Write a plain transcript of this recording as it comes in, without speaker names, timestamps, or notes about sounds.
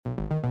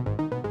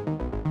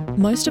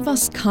Most of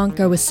us can't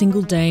go a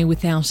single day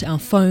without our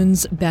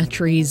phones,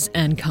 batteries,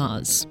 and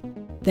cars.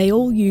 They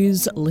all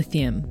use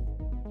lithium.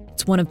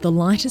 It's one of the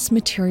lightest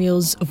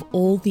materials of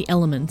all the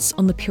elements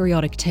on the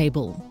periodic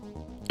table,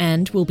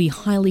 and will be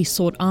highly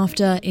sought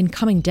after in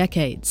coming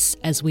decades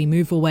as we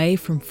move away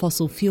from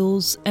fossil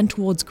fuels and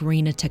towards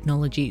greener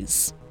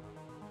technologies.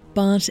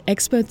 But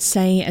experts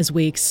say as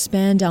we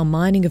expand our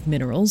mining of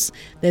minerals,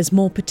 there's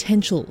more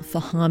potential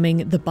for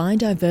harming the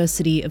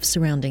biodiversity of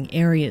surrounding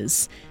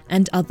areas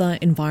and other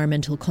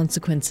environmental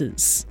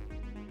consequences.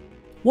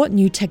 What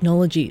new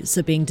technologies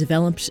are being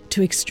developed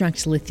to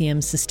extract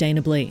lithium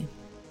sustainably?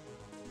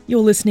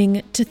 You're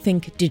listening to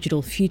Think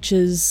Digital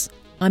Futures.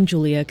 I'm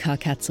Julia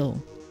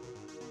Karkatzel.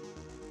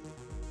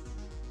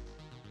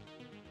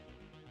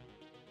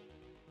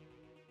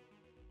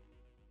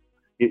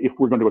 If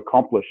we're going to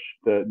accomplish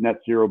the net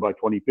zero by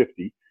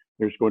 2050,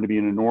 there's going to be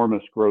an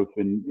enormous growth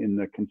in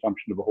the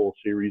consumption of a whole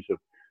series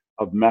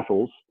of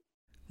metals.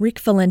 Rick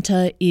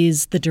Valenta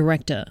is the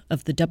director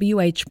of the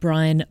W.H.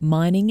 Bryan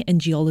Mining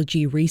and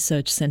Geology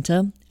Research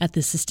Centre at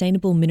the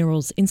Sustainable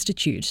Minerals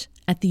Institute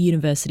at the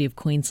University of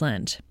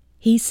Queensland.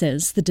 He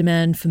says the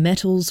demand for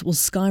metals will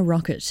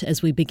skyrocket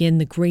as we begin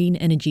the green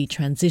energy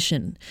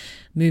transition,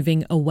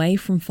 moving away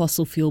from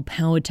fossil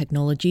fuel-powered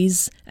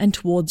technologies and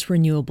towards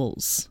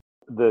renewables.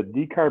 The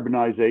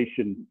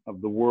decarbonization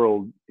of the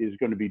world is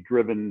going to be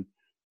driven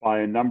by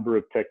a number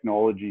of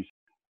technologies,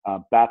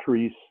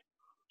 batteries,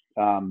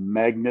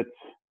 magnets,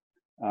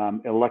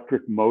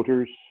 electric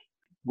motors,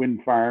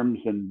 wind farms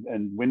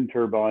and wind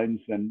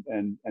turbines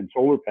and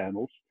solar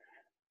panels.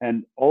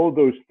 And all of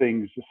those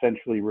things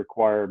essentially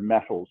require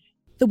metals.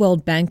 The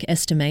World Bank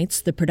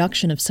estimates the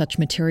production of such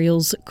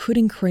materials could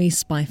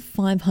increase by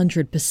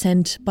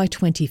 500% by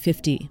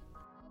 2050.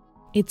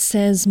 It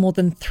says more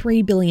than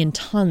 3 billion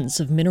tonnes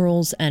of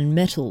minerals and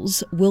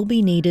metals will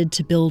be needed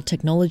to build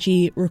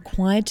technology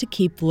required to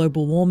keep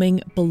global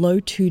warming below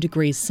 2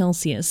 degrees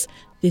Celsius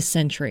this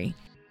century.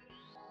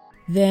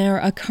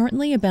 There are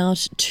currently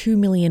about 2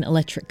 million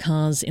electric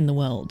cars in the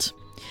world.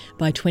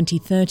 By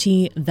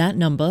 2030, that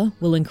number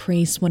will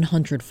increase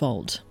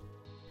 100-fold,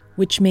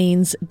 which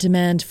means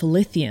demand for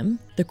lithium,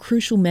 the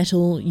crucial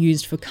metal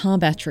used for car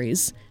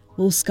batteries,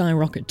 will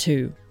skyrocket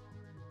too.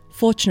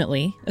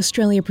 Fortunately,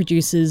 Australia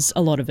produces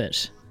a lot of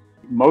it.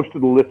 Most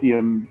of the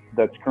lithium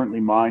that's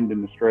currently mined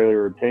in Australia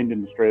or obtained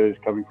in Australia is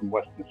coming from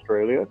Western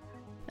Australia.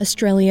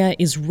 Australia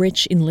is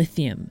rich in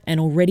lithium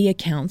and already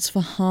accounts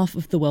for half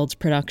of the world's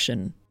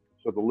production.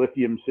 So the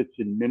lithium sits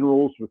in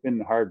minerals within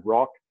the hard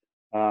rock,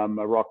 a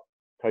rock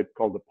type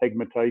called the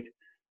pegmatite.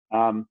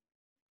 And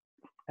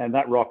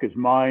that rock is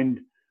mined,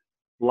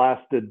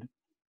 blasted,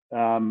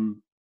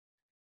 trucked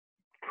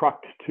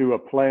to a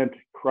plant,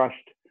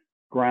 crushed,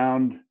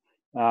 ground,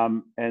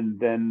 and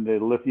then the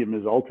lithium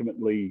is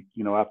ultimately,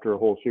 after a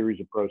whole series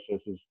of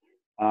processes,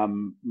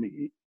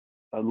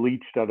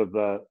 leached out of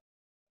the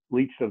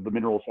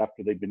minerals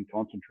after they've been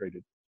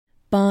concentrated.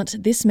 But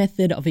this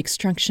method of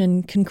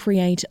extraction can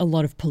create a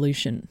lot of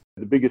pollution.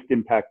 The biggest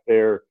impact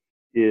there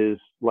is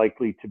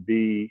likely to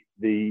be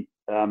the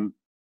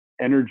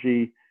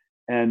energy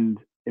and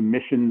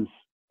emissions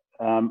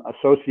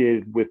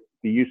associated with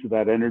the use of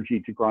that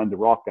energy to grind the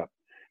rock up.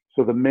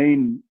 So the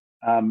main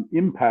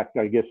impact,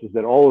 I guess, is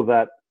that all of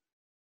that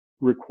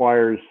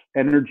requires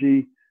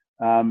energy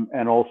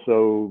and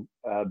also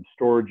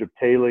storage of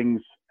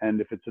tailings,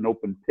 and if it's an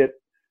open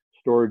pit,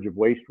 storage of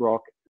waste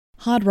rock.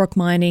 Hard rock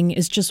mining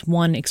is just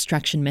one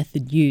extraction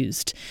method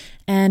used.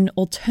 An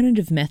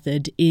alternative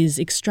method is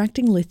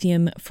extracting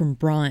lithium from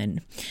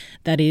brine,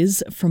 that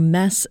is, from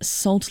mass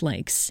salt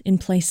lakes in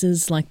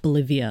places like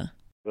Bolivia.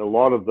 A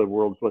lot of the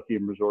world's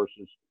lithium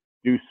resources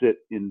do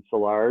sit in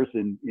salars,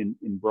 in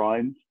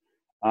brines.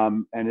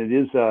 And it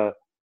is a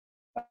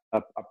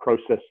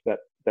process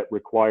that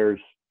requires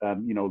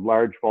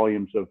large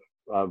volumes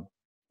of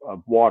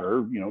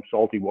water,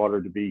 salty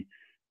water to be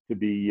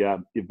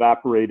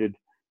evaporated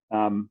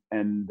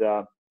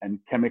and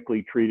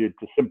chemically treated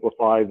to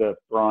simplify the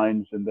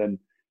brines, and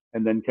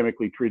then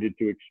chemically treated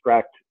to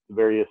extract the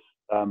various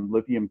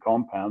lithium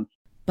compounds.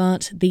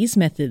 But these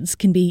methods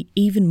can be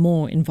even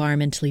more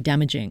environmentally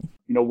damaging.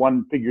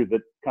 One figure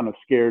that kind of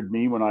scared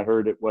me when I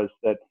heard it was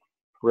that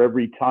for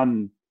every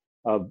ton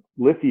of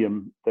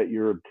lithium that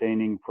you're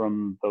obtaining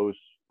from those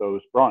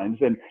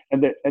brines, and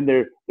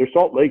they're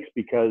salt lakes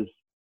because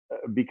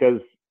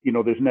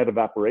there's net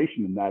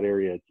evaporation in that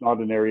area. It's not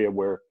an area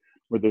where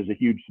there's a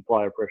huge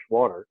supply of fresh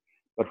water,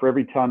 but for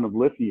every ton of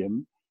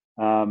lithium,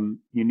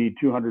 you need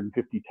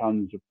 250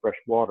 tons of fresh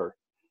water,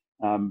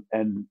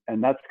 and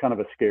that's kind of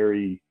a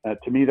scary.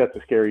 To me, that's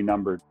a scary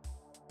number.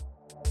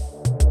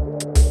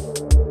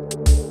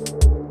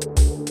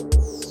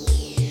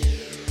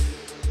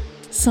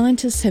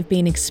 Scientists have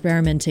been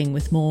experimenting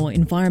with more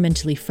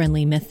environmentally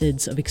friendly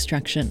methods of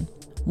extraction,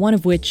 one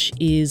of which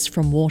is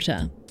from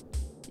water.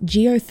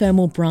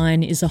 Geothermal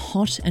brine is a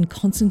hot and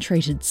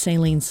concentrated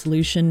saline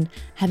solution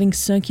having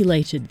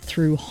circulated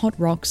through hot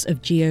rocks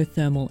of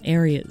geothermal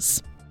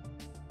areas.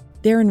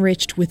 They're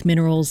enriched with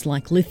minerals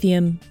like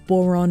lithium,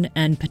 boron,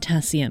 and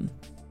potassium.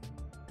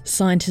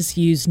 Scientists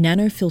use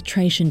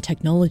nanofiltration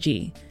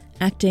technology,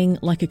 acting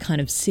like a kind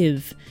of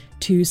sieve,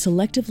 to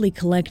selectively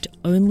collect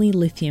only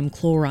lithium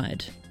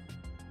chloride.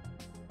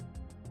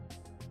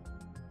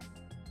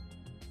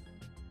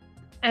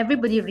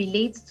 Everybody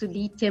relates to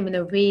lithium in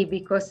a way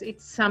because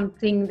it's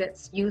something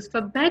that's used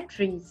for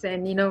batteries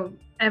and,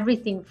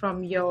 everything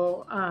from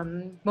your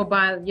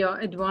your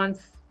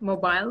advanced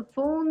mobile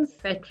phones,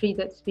 battery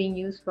that's being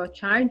used for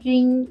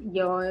charging,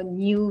 your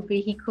new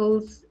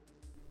vehicles.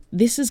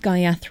 This is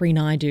Gayatri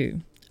Naidu,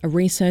 a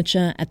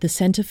researcher at the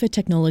Centre for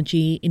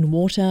Technology in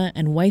Water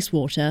and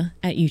Wastewater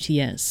at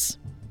UTS.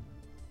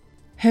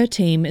 Her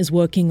team is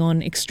working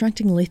on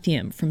extracting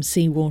lithium from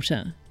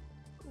seawater.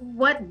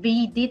 What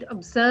we did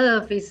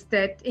observe is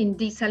that in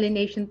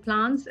desalination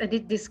plants, I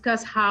did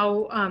discuss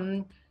how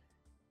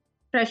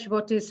fresh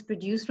water is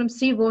produced from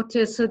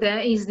seawater. So there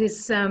is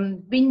this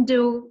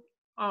window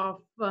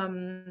of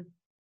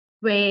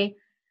where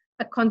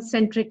a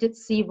concentrated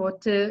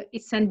seawater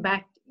is sent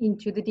back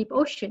into the deep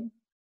ocean.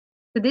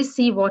 So this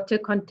seawater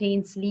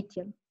contains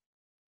lithium.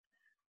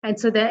 And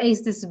so there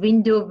is this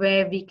window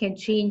where we can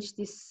change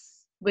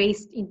this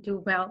waste into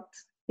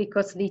wealth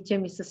because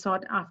lithium is a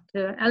sought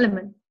after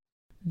element.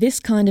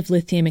 This kind of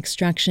lithium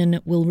extraction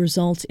will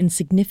result in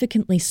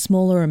significantly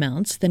smaller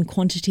amounts than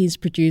quantities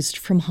produced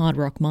from hard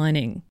rock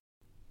mining.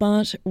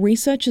 But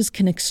researchers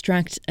can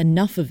extract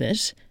enough of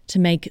it to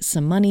make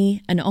some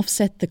money and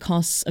offset the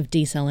costs of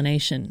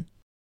desalination.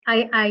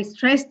 I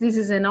stress this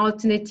is an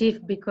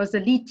alternative because the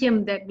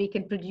lithium that we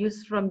can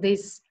produce from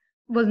this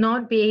will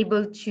not be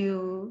able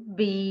to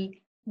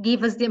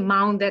give us the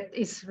amount that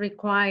is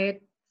required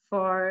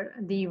for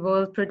the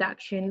world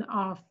production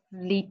of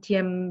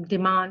lithium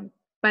demand.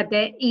 But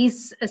there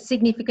is a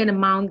significant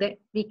amount that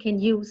we can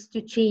use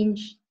to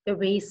change the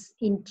waste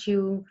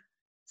into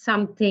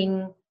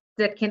something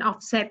that can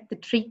offset the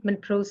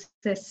treatment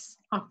process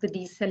of the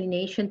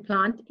desalination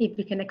plant if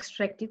we can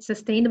extract it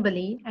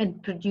sustainably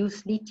and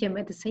produce lithium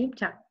at the same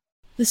time.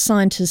 The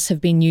scientists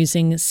have been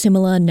using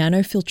similar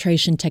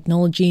nanofiltration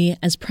technology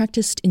as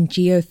practiced in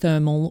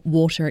geothermal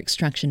water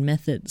extraction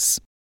methods.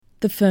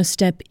 The first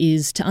step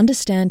is to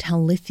understand how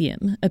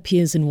lithium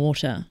appears in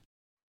water.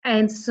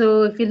 And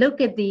so if you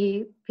look at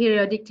the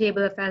periodic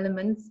table of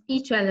elements,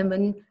 each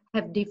element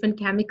have different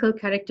chemical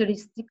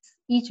characteristics.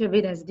 Each of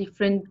it has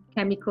different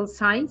chemical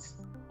size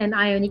and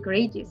ionic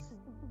radius.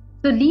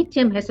 So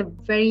lithium has a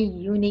very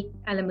unique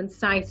element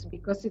size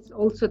because it's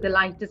also the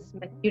lightest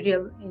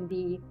material in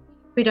the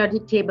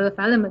periodic table of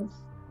elements.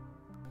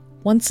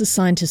 Once the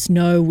scientists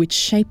know which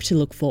shape to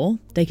look for,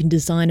 they can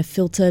design a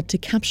filter to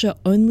capture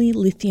only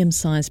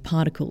lithium-sized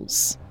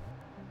particles.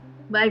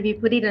 While we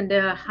put it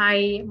under a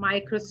high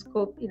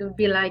microscope, it would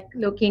be like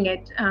looking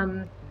at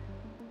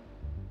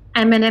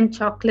M&M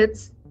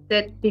chocolates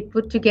that we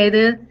put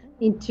together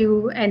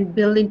and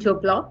build into a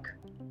block.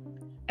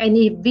 And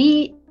if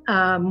we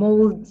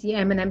mold the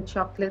M&M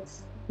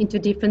chocolates into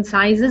different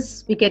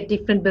sizes, we get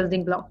different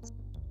building blocks.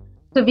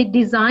 So we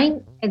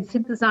design and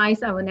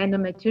synthesize our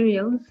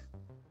nanomaterials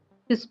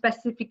to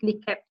specifically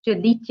capture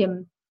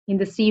lithium in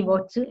the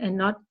seawater and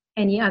not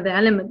any other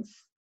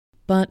elements.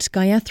 But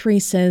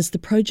Gayatri says the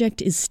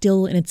project is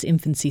still in its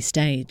infancy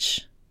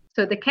stage.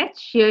 So the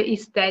catch here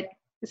is that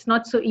it's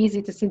not so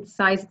easy to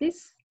synthesize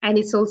this, and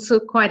it's also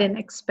quite an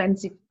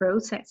expensive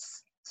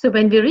process. So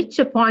when we reach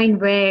a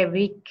point where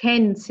we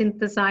can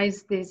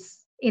synthesize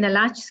this in a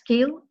large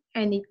scale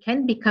and it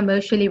can be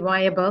commercially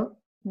viable,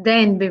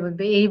 then we will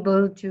be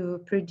able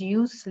to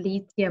produce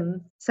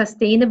lithium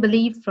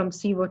sustainably from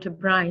seawater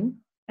brine,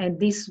 and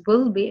this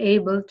will be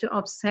able to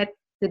offset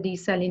the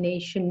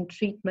desalination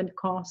treatment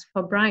costs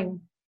for brine.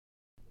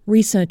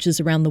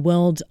 Researchers around the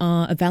world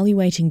are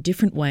evaluating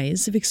different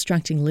ways of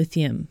extracting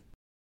lithium.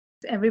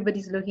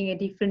 Everybody's looking at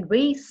different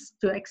ways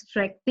to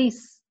extract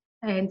this.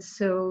 And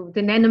so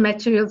the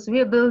nanomaterials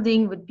we are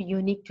building would be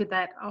unique to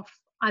that of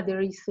other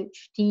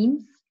research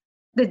teams.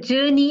 The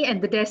journey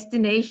and the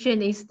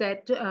destination is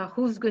that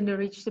who's going to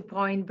reach the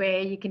point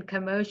where you can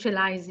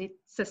commercialize it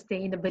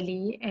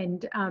sustainably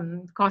and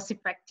cost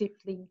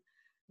effectively,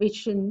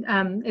 which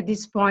at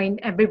this point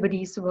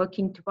everybody is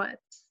working towards.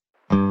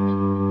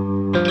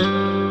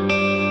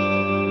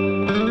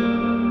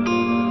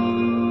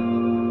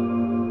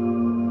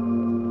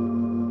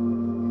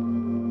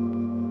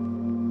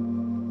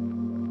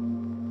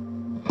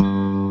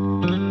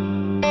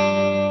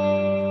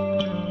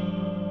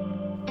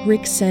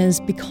 Rick says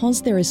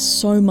because there is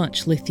so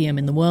much lithium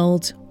in the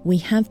world, we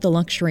have the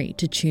luxury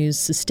to choose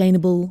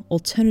sustainable,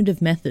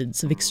 alternative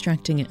methods of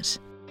extracting it.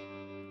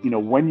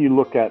 When you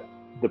look at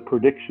the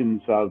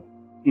predictions of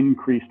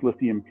increased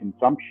lithium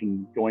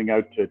consumption going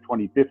out to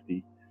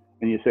 2050,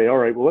 and you say, all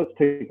right, well, let's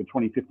take the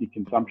 2050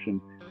 consumption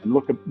and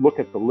look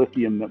at the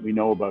lithium that we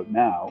know about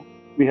now.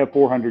 We have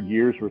 400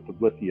 years worth of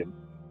lithium.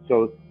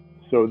 So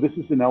this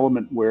is an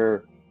element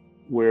where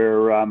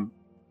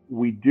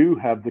we do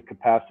have the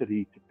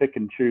capacity to pick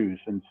and choose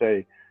and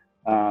say,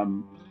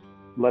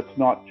 let's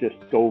not just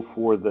go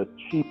for the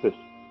cheapest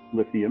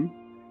lithium.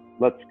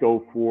 Let's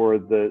go for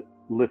the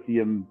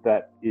lithium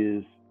that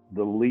is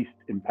the least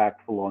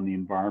impactful on the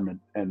environment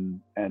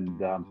and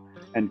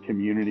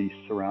communities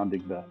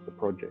surrounding the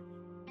project.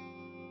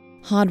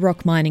 Hard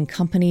rock mining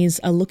companies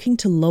are looking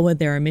to lower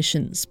their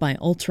emissions by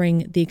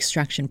altering the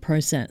extraction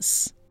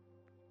process.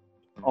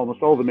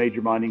 Almost all the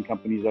major mining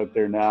companies out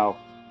there now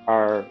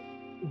are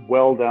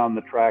well down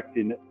the track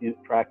in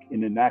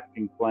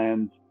enacting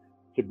plans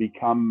to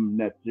become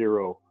net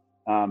zero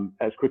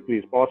as quickly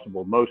as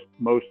possible. Most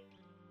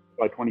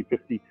by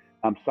 2050,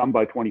 some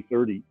by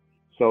 2030.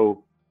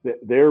 So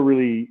they're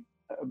really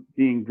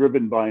being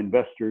driven by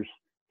investors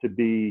to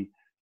be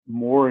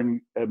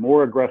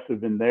more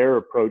aggressive in their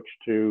approach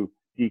to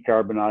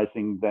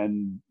decarbonizing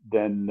than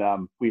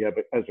we have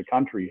as a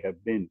country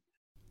have been.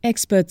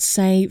 Experts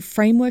say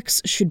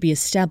frameworks should be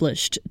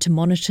established to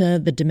monitor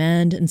the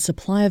demand and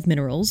supply of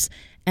minerals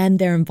and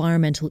their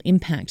environmental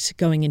impact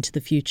going into the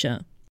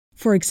future.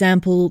 For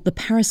example, the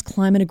Paris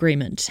Climate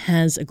Agreement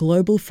has a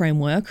global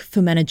framework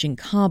for managing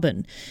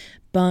carbon,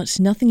 but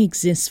nothing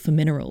exists for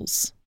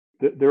minerals.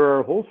 There are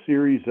a whole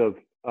series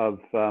of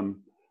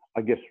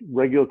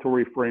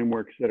regulatory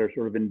frameworks that are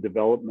sort of in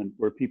development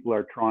where people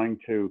are trying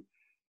to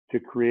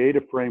create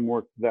a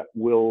framework that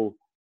will,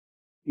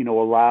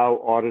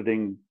 allow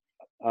auditing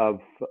of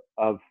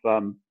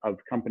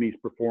companies'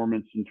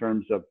 performance in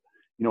terms of,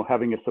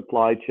 having a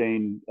supply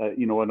chain,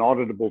 an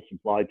auditable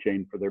supply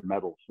chain for their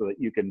metals, so that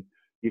you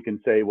can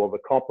say, well, the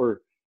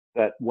copper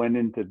that went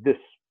into this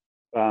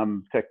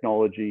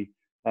technology,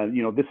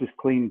 this is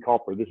clean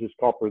copper. This is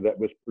copper that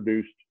was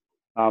produced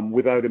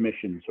without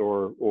emissions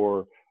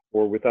or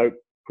without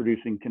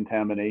producing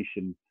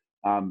contamination,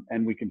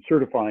 and we can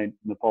certify it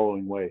in the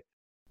following way.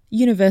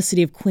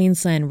 University of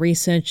Queensland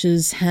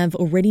researchers have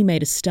already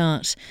made a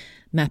start,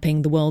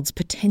 mapping the world's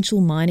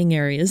potential mining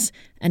areas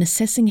and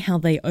assessing how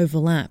they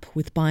overlap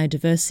with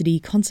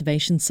biodiversity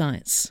conservation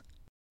sites.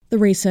 The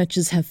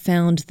researchers have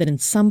found that in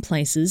some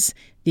places,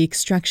 the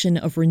extraction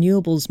of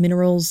renewables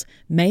minerals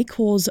may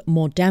cause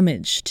more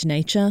damage to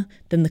nature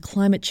than the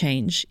climate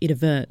change it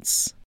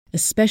averts,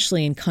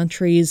 especially in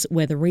countries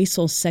where the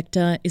resource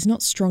sector is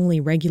not strongly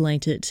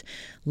regulated,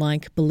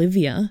 like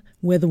Bolivia,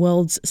 where the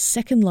world's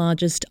second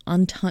largest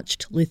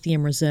untouched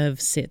lithium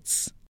reserve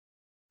sits.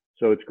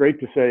 So it's great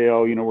to say,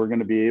 we're going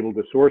to be able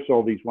to source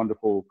all these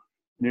wonderful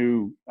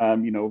new,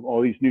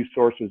 all these new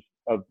sources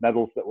of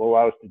metals that will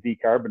allow us to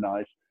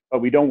decarbonize, but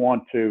we don't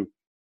want to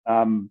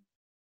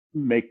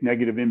make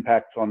negative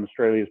impacts on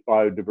Australia's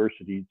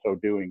biodiversity in so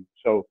doing.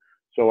 So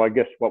I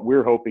guess what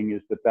we're hoping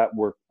is that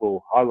work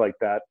will highlight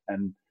that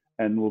and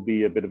will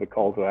be a bit of a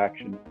call to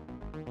action.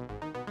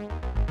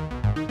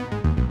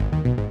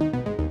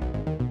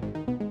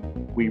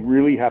 We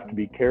really have to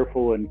be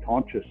careful and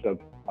conscious of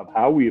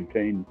how we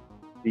obtain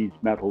these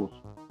metals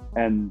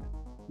and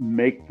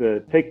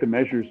take the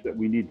measures that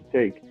we need to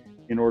take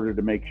in order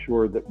to make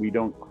sure that we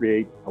don't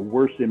create a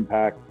worse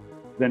impact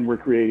than we're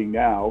creating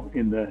now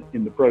in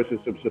the process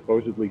of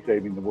supposedly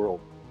saving the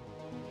world.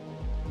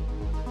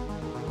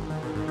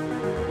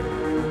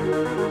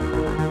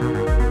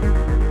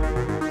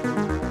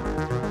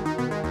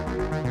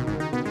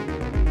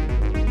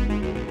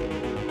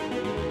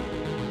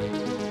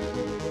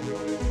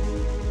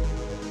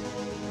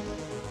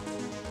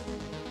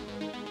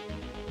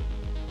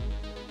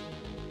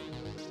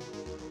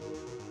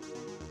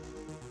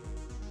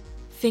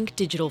 Think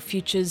Digital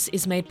Futures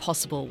is made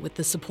possible with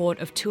the support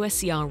of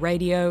 2SER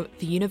Radio,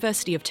 the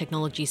University of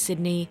Technology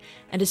Sydney,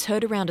 and is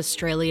heard around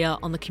Australia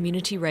on the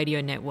Community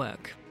Radio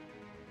Network.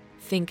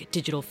 Think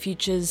Digital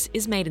Futures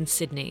is made in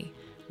Sydney,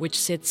 which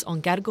sits on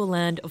Gadigal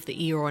land of the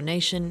Eora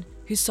Nation,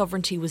 whose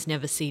sovereignty was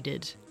never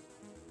ceded.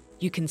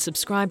 You can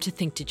subscribe to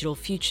Think Digital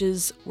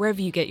Futures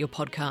wherever you get your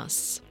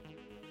podcasts.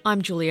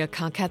 I'm Julia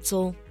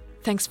Karkatzel.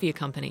 Thanks for your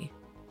company.